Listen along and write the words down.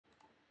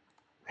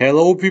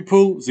Hello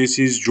people, this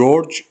is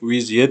George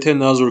with yet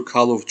another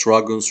Call of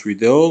Dragons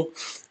video,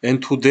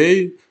 and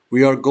today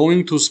we are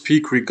going to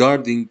speak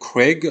regarding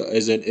Kregg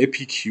as an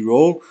epic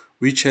hero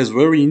which has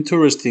very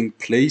interesting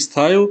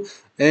playstyle,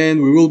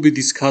 and we will be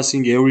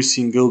discussing every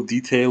single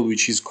detail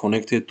which is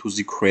connected to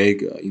the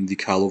Kregg in the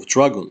Call of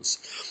Dragons.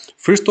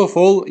 First of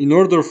all, in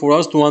order for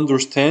us to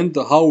understand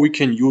how we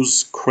can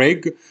use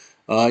Kregg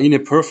in a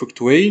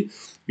perfect way,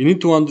 we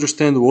need to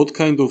understand what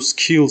kind of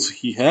skills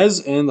he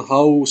has and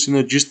how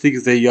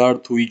synergistic they are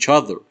to each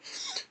other.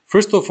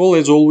 First of all,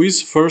 as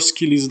always, first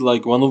skill is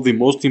like one of the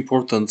most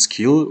important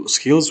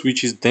skills,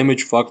 which is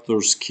damage factor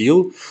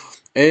skill.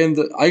 And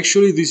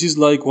actually, this is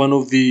like one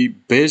of the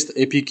best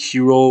epic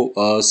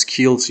hero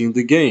skills in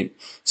the game.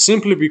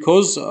 Simply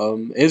because,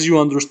 as you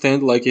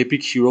understand, like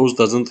epic heroes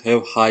doesn't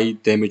have high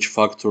damage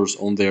factors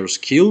on their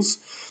skills.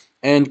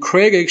 And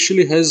Kregg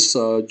actually has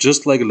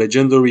just like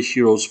legendary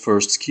heroes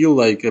first skill,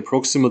 like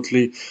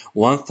approximately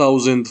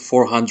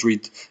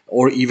 1400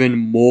 or even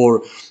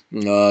more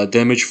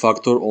damage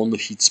factor on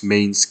its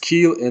main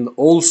skill, and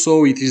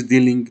also it is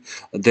dealing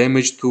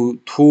damage to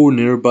two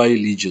nearby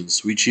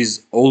legions, which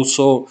is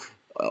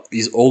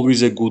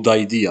always a good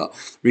idea.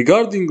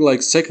 Regarding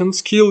like second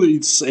skill,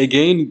 it's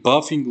again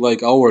buffing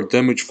like our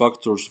damage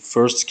factors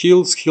first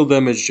skill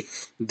damage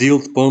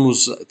dealt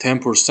bonus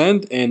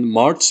 10% and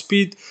march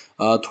speed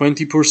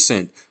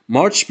 20%.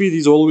 March speed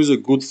is always a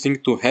good thing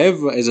to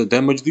have as a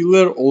damage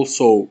dealer.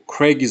 Also,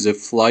 Kregg is a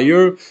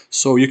flyer,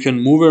 so you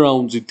can move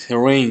around the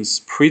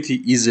terrains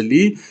pretty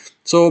easily.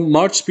 So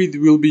March speed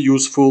will be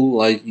useful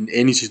like in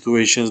any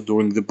situations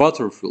during the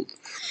battlefield.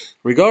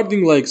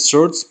 Regarding like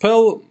third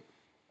skill,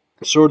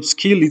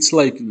 it's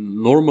like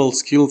normal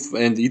skill,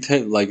 and it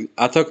has like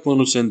attack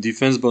bonus and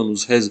defense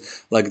bonus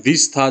has like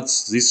these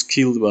stats, these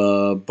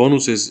skill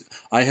bonuses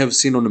I have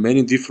seen on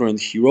many different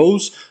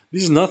heroes.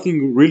 This is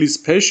nothing really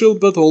special,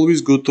 but always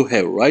good to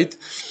have, right?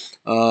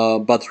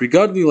 But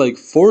regarding like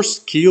fourth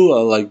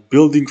skill, like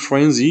building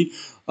frenzy,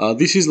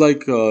 this is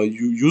like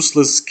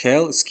useless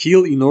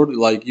skill in order,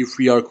 like if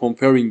we are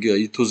comparing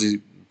it to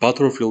the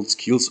battlefield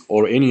skills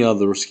or any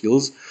other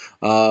skills.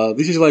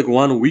 This is like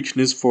one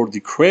weakness for the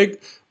Kregg,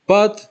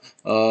 but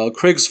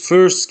Kregg's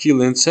first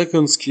skill and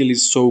second skill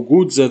is so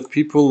good that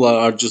people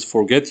are just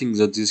forgetting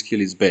that this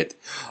skill is bad.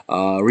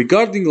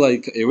 Regarding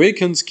like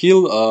awakened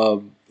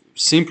skill,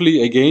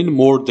 simply again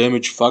more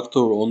damage factor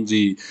on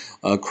the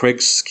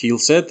Kregg's skill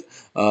set.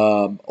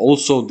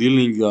 Also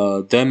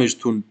dealing damage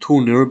to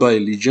two nearby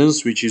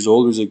legions, which is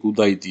always a good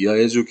idea,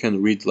 as you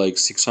can read like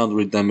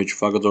 600 damage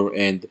factor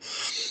and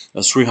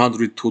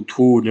 300 to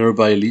two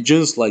nearby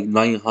legions, like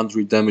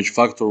 900 damage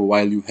factor,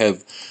 while you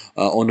have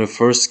on a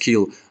first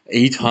skill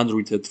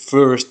 800 at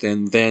first,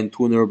 and then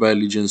two nearby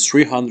legions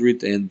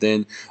 300, and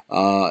then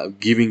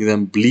giving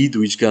them bleed,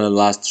 which gonna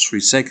last 3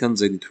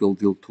 seconds, and it will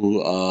deal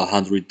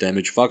 200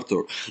 damage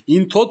factor.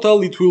 In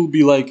total, it will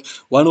be like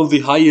one of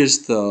the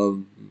highest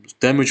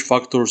damage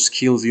factor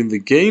skills in the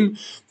game,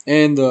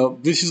 and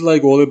this is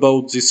like all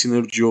about the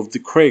synergy of the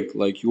Kregg.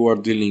 Like you are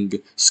dealing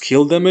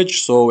skill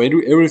damage, so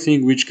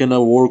everything which can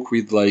work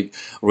with like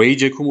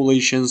rage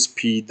accumulation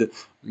speed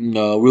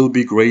will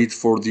be great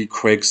for the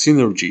Kregg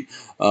synergy.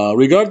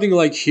 Regarding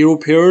like hero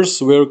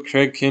pairs where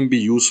Kregg can be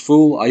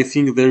useful, I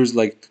think there's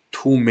like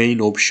two main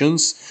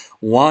options.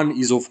 One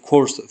is of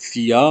course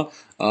Thea,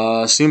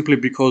 simply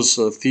because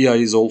Thea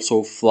is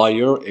also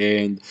flyer,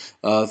 and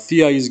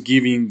Thea is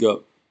giving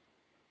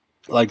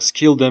like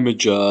skill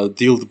damage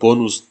dealt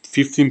bonus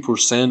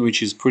 15%,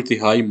 which is pretty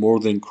high, more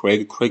than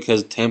Kregg. Kregg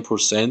has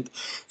 10%,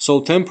 so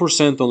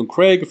 10% on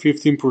Kregg,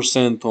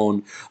 15%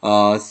 on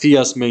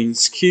Thea's main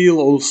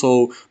skill.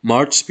 Also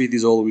march speed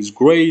is always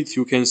great.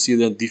 You can see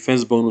that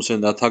defense bonus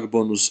and attack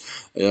bonus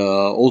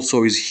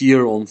also is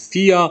here on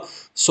Thea.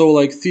 So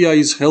like Thea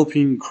is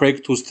helping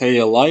Kregg to stay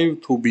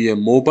alive, to be a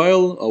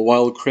mobile,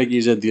 while Kregg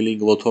is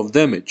dealing a lot of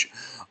damage.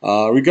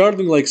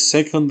 Regarding like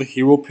second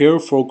hero pair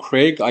for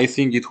Kregg, I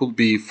think it would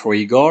be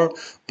Freygar,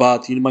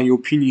 but in my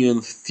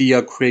opinion,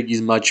 Thea Kregg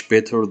is much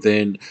better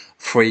than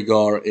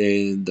Freygar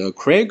and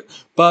Kregg,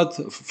 but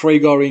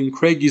Freygar and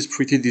Kregg is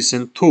pretty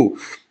decent too.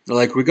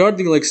 Like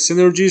regarding like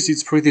synergies,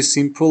 it's pretty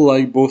simple.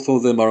 Like both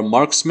of them are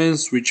marksmen,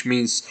 which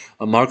means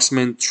a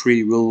marksman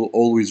tree will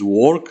always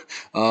work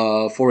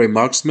for a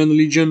marksman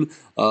legion.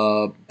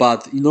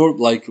 But you know,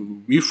 like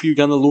if you're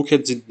gonna look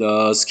at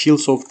the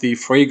skills of the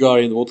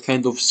Freygar and what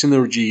kind of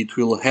synergy it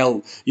will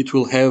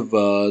have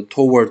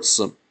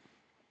towards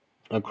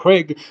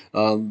Kregg,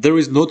 there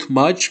is not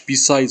much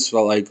besides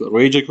like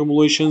rage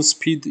accumulation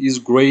speed is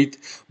great,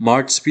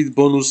 march speed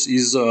bonus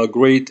is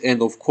great,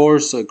 and of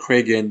course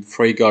Kregg and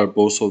Freygar,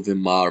 both of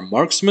them are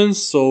marksmen,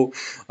 so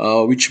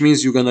which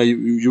means you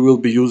will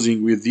be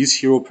using with this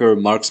hero pair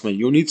marksman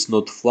units,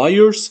 not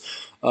flyers.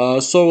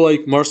 So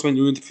like marksman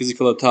unit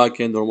physical attack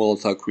and normal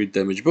attack crit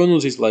damage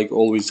bonus is like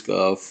always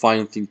a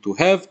fine thing to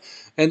have.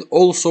 And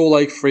also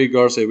like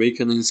Freygar's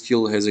awakening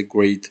skill has a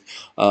great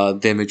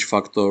damage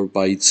factor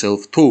by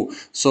itself too.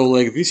 So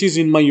like this is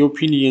in my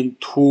opinion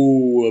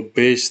two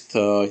best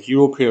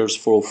hero pairs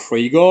for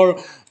Freygar.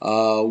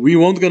 We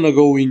won't gonna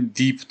go in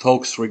deep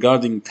talks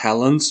regarding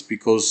talents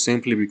because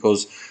simply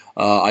because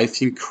I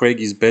think Kregg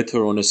is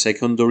better on a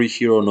secondary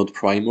hero, not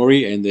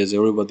primary, and as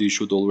everybody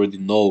should already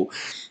know,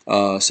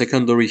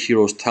 secondary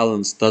heroes'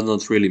 talents does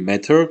not really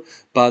matter.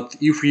 But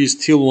if we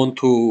still want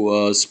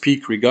to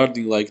speak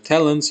regarding like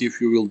talents,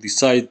 if you will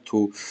decide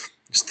to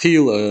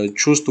still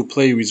choose to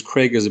play with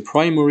Kregg as a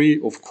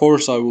primary, of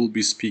course I will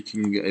be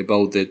speaking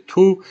about that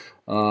too.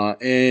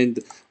 And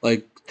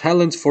like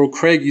talent for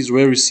Kregg is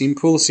very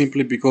simple,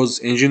 simply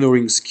because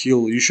engineering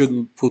skill you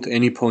shouldn't put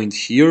any point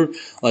here.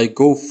 Like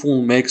go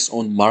full max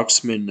on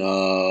marksman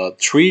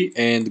 3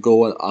 and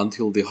go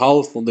until the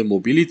half on the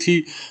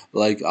mobility.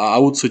 Like I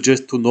would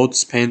suggest to not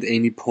spend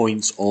any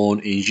points on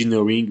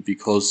engineering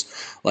because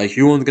like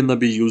you aren't gonna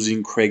be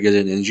using Kregg as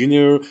an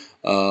engineer.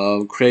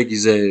 Kregg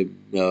is a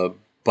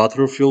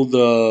battlefield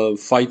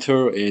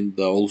fighter and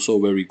also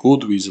very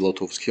good with a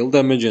lot of skill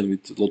damage and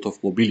with a lot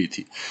of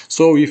mobility.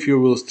 So if you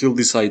will still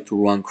decide to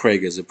run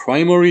Kregg as a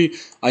primary,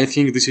 I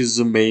think this is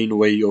the main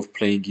way of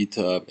playing it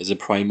as a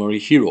primary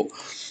hero.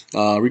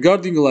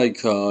 Regarding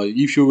like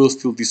if you will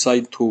still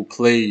decide to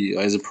play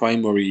as a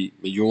primary,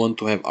 you want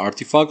to have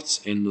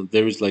artifacts, and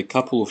there is like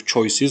couple of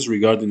choices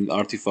regarding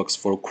artifacts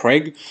for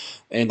Kregg,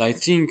 and I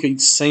think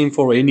it's same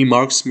for any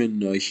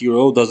marksman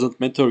hero. Doesn't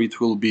matter. It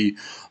will be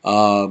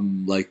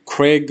like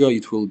Kregg.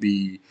 It will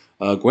be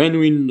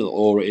Gwenwyn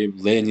or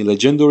any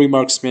legendary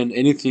marksman,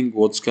 anything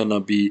what's gonna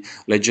be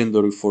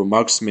legendary for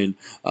marksman,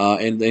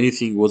 and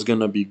anything what's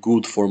gonna be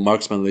good for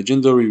marksman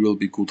legendary will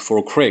be good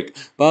for Kregg.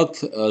 But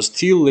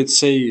still, let's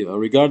say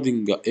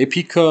regarding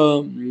epic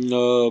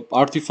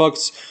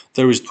artifacts,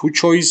 there is two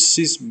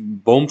choices: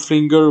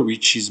 Bombflinger,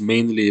 which is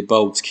mainly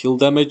about skill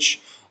damage.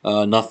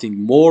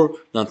 Nothing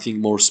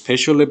more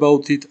special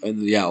about it,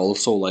 and yeah,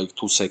 also like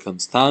 2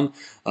 second stun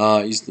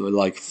is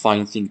like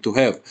fine thing to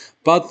have.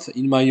 But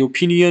in my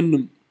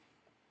opinion,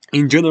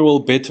 in general,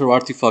 better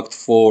artifact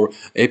for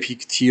epic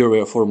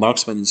tier for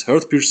marksman is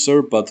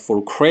Heartpiercer, but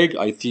for Kregg,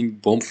 I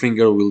think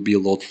Bombfinger will be a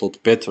lot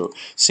better.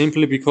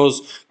 Simply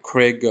because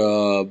Kregg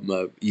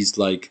is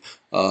like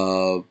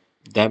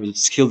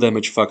skill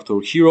damage factor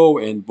hero,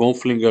 and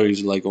Bombfinger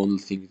is like only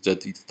thing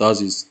that it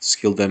does is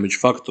skill damage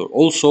factor.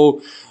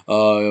 Also,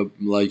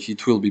 like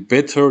it will be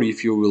better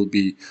if you will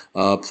be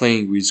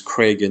playing with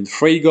Kregg and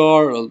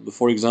Freygar,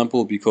 for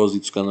example, because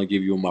it's gonna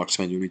give you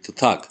marksman unit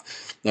attack.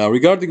 Now,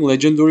 regarding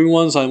legendary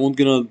ones, I'm not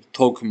gonna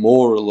talk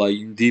more like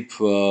in deep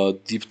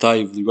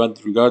dive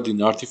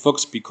regarding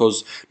artifacts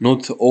because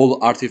not all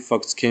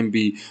artifacts can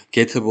be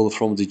gettable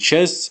from the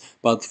chests.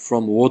 But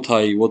from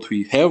what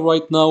we have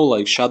right now,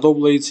 like Shadow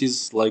Blades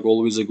is like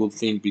always a good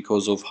thing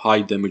because of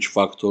high damage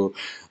factor,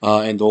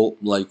 and all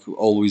like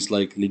always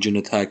like Legion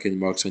attack and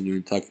marksman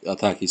unit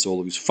attack is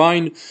always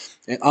fine.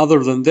 And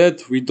other than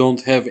that, we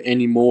don't have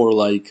any more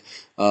like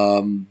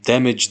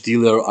damage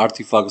dealer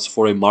artifacts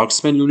for a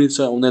marksman unit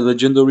on a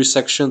legendary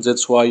section.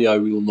 That's why I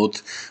will not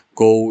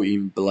go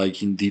in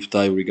deep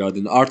dive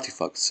regarding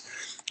artifacts.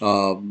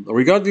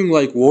 Regarding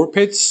like war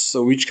pets,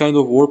 so which kind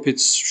of war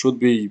pets should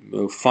be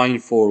fine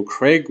for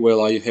Kregg?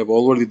 Well, I have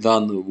already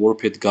done war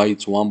pet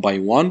guides one by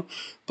one,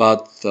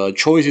 but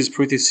choice is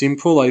pretty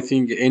simple. I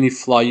think any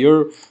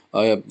flyer,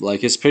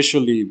 like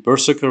especially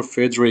Berserker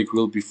Frederick,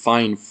 will be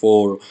fine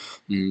for.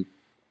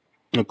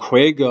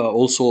 Kregg,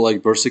 also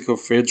like Berserker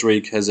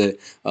Frederick has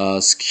a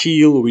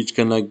skill which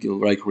can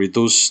like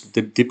reduce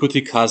the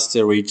deputy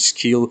caster rage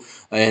skill,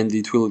 and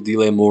it will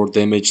delay more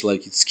damage,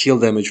 like its skill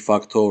damage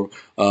factor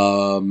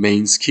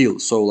main skill.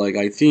 So like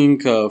I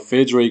think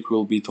Frederick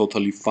will be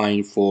totally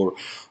fine for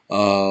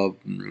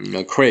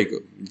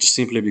Kregg, just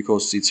simply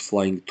because it's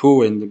flying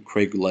too, and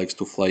Kregg likes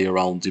to fly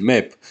around the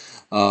map.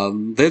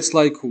 That's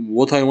like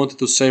what I wanted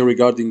to say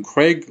regarding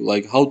Kregg.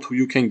 Like how to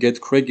you can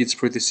get Kregg, it's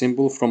pretty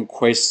simple from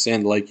quests,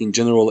 and like in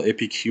general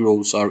epic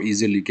heroes are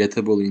easily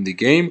gettable in the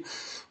game.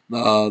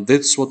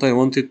 That's what I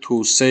wanted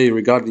to say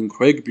regarding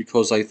Kregg,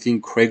 because I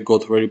think Kregg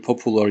got very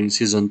popular in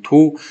season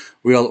 2.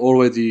 We are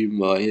already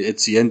at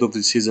the end of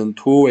the season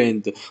 2,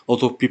 and a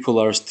lot of people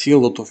are still,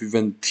 a lot of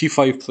even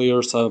T5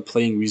 players are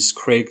playing with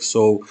Kregg.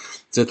 So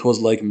that was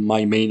like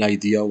my main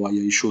idea why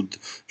I should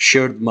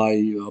share my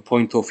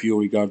point of view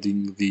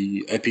regarding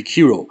the epic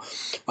hero.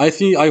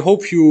 I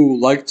hope you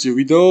liked the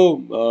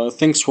video.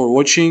 Thanks for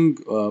watching.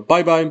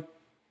 Bye bye.